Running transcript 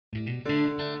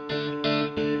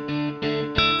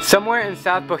Somewhere in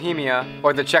South Bohemia,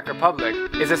 or the Czech Republic,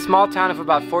 is a small town of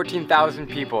about 14,000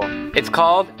 people. It's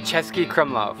called Česky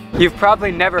Krumlov. You've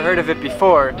probably never heard of it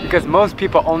before because most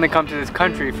people only come to this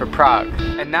country for Prague.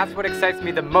 And that's what excites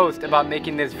me the most about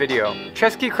making this video.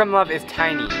 Česky Krumlov is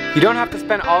tiny. You don't have to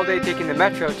spend all day taking the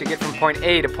metro to get from point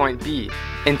A to point B.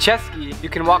 In Česky, you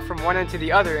can walk from one end to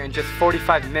the other in just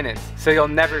 45 minutes, so you'll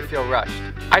never feel rushed.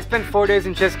 I spent 4 days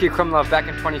in Česky Krumlov back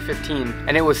in 2015,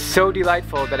 and it was so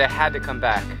delightful that I had to come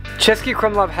back. Česky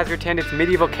Krumlov has retained its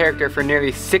medieval character for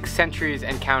nearly 6 centuries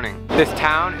and counting. This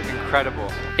town is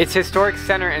incredible. Its historic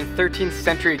center and 13th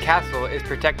century castle is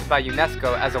protected by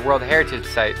UNESCO as a World Heritage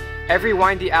Site. Every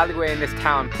windy alleyway in this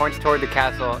town points toward the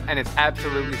castle, and it's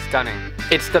absolutely stunning.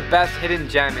 It's the best hidden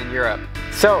gem in Europe.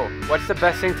 So, what's the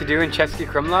best thing to do in Česky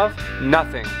Krumlov?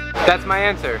 Nothing. That's my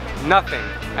answer, nothing.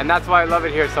 And that's why I love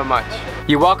it here so much.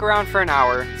 You walk around for an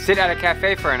hour, sit at a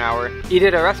cafe for an hour, eat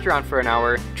at a restaurant for an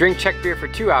hour, drink Czech beer for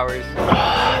 2 hours,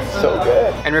 so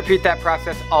good, and repeat that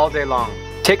process all day long.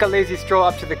 Take a lazy stroll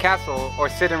up to the castle or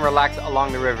sit and relax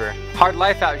along the river. Hard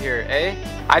life out here, eh?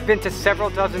 I've been to several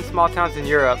dozen small towns in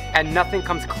Europe and nothing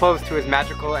comes close to as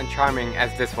magical and charming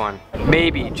as this one.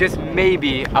 Maybe, just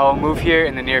maybe, I will move here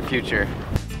in the near future.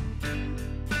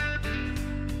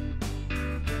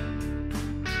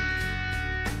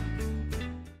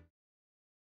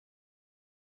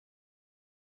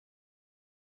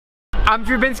 I'm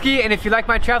Binsky, and if you like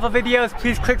my travel videos,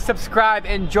 please click subscribe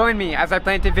and join me as I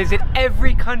plan to visit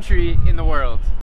every country in the world.